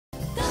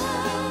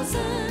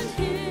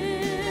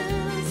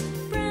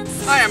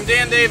Hi, I'm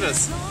Dan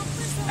Davis.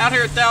 Out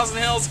here at Thousand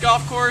Hills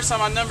Golf Course. I'm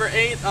on number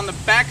 8 on the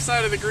back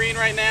side of the green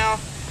right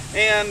now.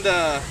 And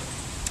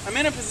I'm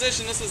in a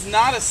position, this is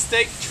not a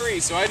staked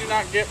tree, so I do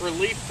not get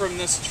relief from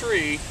this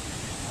tree.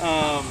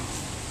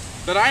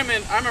 But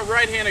I'm a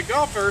right-handed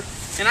golfer,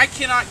 and I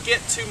cannot get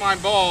to my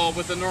ball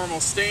with a normal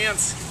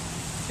stance.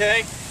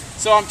 Okay?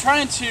 So I'm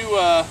trying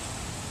to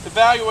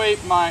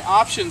evaluate my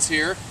options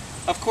here.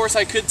 Of course,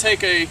 I could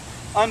take a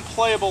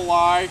unplayable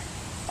lie,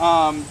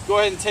 go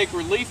ahead and take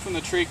relief from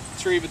the tree,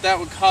 but that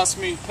would cost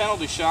me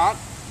penalty shot.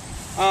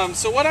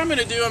 So what I'm going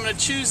to do, I'm going to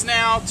choose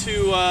now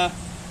to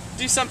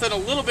do something a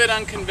little bit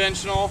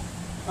unconventional.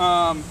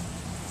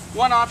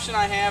 One option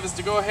I have is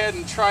to go ahead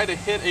and try to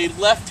hit a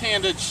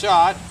left-handed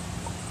shot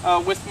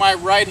with my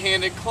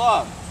right-handed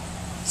club.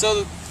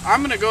 So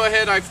I'm going to go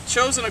ahead, I've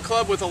chosen a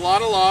club with a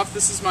lot of loft.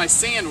 This is my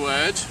sand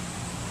wedge,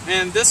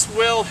 and this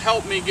will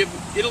help me,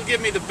 it'll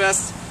give me the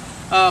best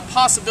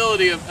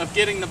possibility of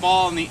getting the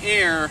ball in the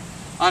air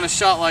on a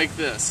shot like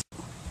this.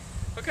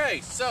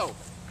 Okay, so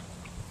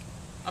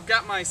I've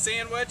got my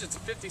sand wedge. It's a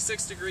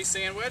 56-degree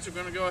sand wedge. I'm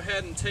going to go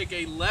ahead and take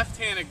a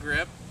left-handed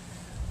grip.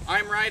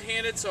 I'm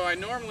right-handed, so I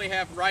normally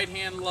have right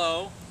hand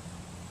low.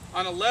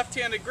 On a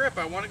left-handed grip,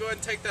 I want to go ahead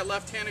and take that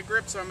left-handed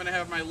grip, so I'm going to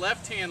have my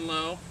left hand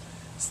low,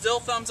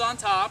 still thumbs on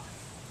top.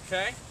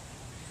 Okay.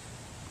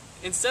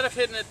 Instead of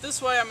hitting it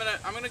this way, I'm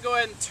going to go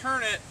ahead and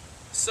turn it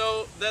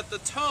so that the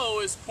toe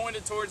is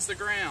pointed towards the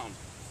ground.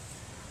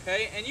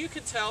 Okay, and you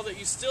can tell that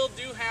you still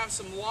do have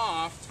some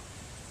loft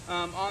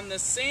on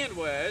this sand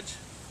wedge.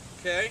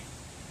 Okay,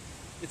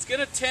 it's going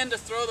to tend to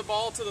throw the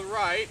ball to the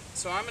right,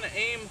 so I'm going to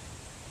aim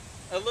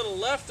a little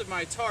left of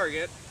my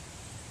target.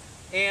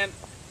 And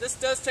this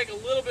does take a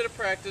little bit of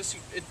practice.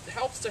 It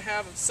helps to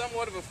have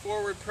somewhat of a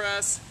forward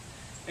press.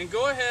 And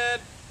go ahead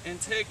and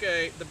take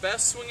the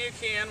best swing you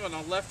can with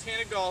a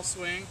left-handed golf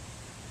swing.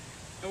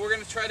 And we're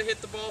going to try to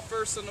hit the ball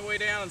first on the way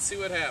down and see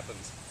what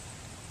happens.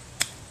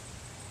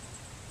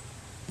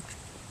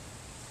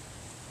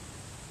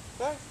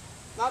 Okay,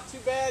 not too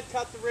bad,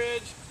 cut the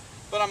ridge,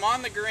 but I'm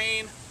on the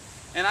green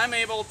and I'm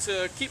able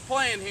to keep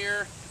playing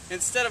here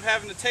instead of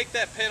having to take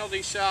that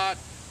penalty shot.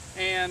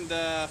 And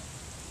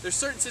there's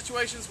certain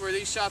situations where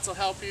these shots will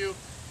help you,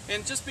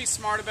 and just be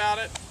smart about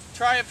it.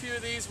 Try a few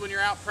of these when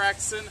you're out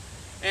practicing,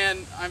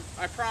 and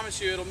I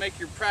promise you it'll make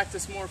your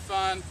practice more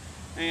fun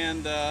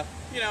and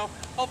you know,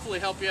 hopefully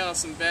help you out of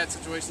some bad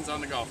situations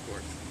on the golf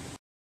course.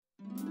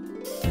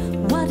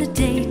 What a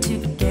day